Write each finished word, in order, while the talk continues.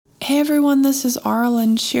Hey everyone, this is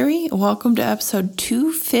Arlen Shiri. Welcome to episode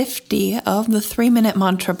 250 of the 3-Minute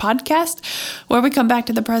Mantra podcast, where we come back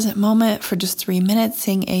to the present moment for just 3 minutes,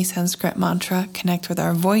 sing a Sanskrit mantra, connect with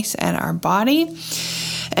our voice and our body.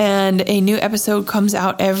 And a new episode comes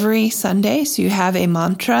out every Sunday, so you have a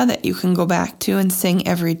mantra that you can go back to and sing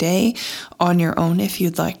every day on your own if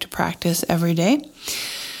you'd like to practice every day.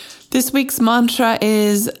 This week's mantra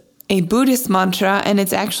is a Buddhist mantra, and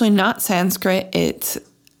it's actually not Sanskrit. It's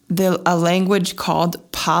a language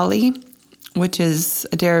called Pali, which is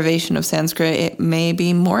a derivation of Sanskrit. It may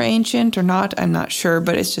be more ancient or not, I'm not sure,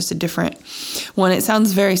 but it's just a different one. It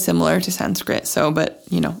sounds very similar to Sanskrit, but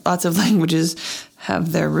lots of languages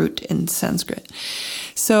have their root in Sanskrit.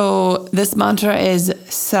 So this mantra is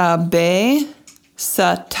Sabbe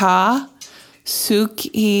Sata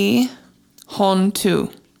Sukhi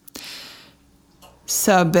Hontu.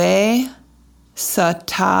 Sabbe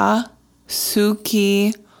Sata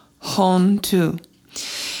Sukhi Hontu.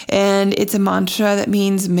 And it's a mantra that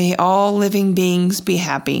means may all living beings be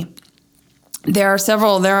happy. There are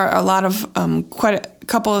a lot of, quite a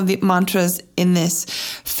couple of the mantras in this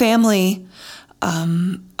family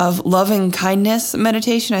of loving kindness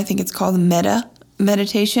meditation. I think it's called metta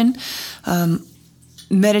meditation.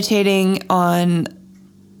 Meditating on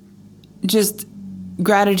just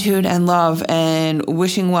gratitude and love and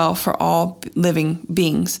wishing well for all living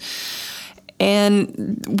beings.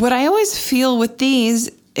 And what I always feel with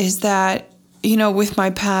these is that, with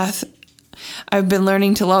my path, I've been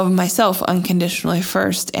learning to love myself unconditionally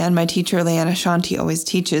first. And my teacher, Leanna Shanti, always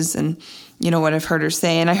teaches, and what I've heard her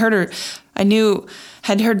say. And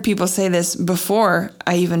had heard people say this before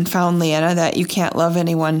I even found Leanna, that you can't love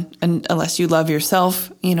anyone unless you love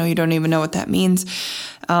yourself. You don't even know what that means.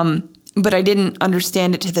 But I didn't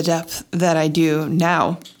understand it to the depth that I do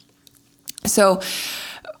now. So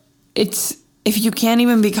if you can't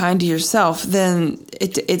even be kind to yourself, then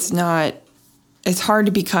it's hard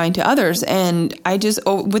to be kind to others. And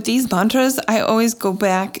with these mantras, I always go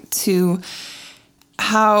back to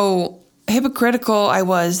how hypocritical I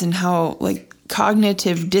was and how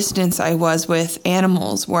cognitive distance I was with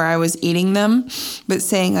animals, where I was eating them, but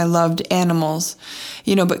saying I loved animals,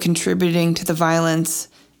 but contributing to the violence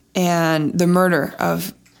and the murder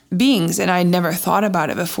of beings. And I'd never thought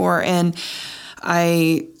about it before. And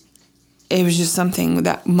it was just something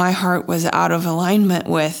that my heart was out of alignment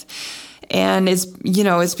with. And it's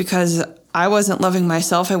because I wasn't loving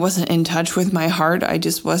myself. I wasn't in touch with my heart. I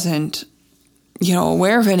just wasn't,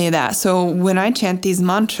 aware of any of that. So when I chant these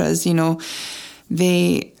mantras,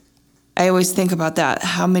 I always think about that.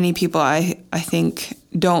 How many people I think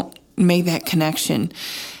don't make that connection.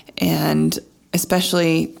 And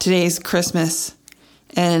especially today's Christmas,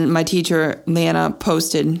 and my teacher, Leanna,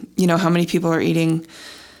 posted, how many people are eating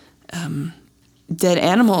dead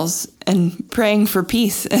animals and praying for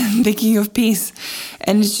peace and thinking of peace.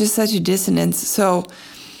 And it's just such a dissonance. So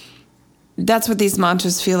that's what these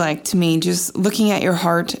mantras feel like to me, just looking at your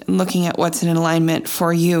heart and looking at what's in alignment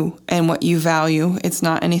for you and what you value. It's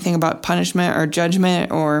not anything about punishment or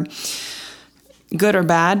judgment or good or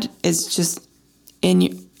bad. It's just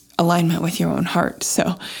in alignment with your own heart.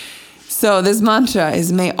 So this mantra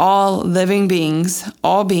is, may all living beings,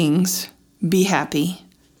 all beings, be happy.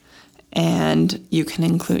 And you can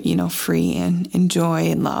include, free and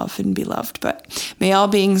enjoy and love and be loved. But may all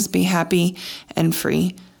beings be happy and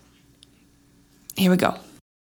free. Here we go.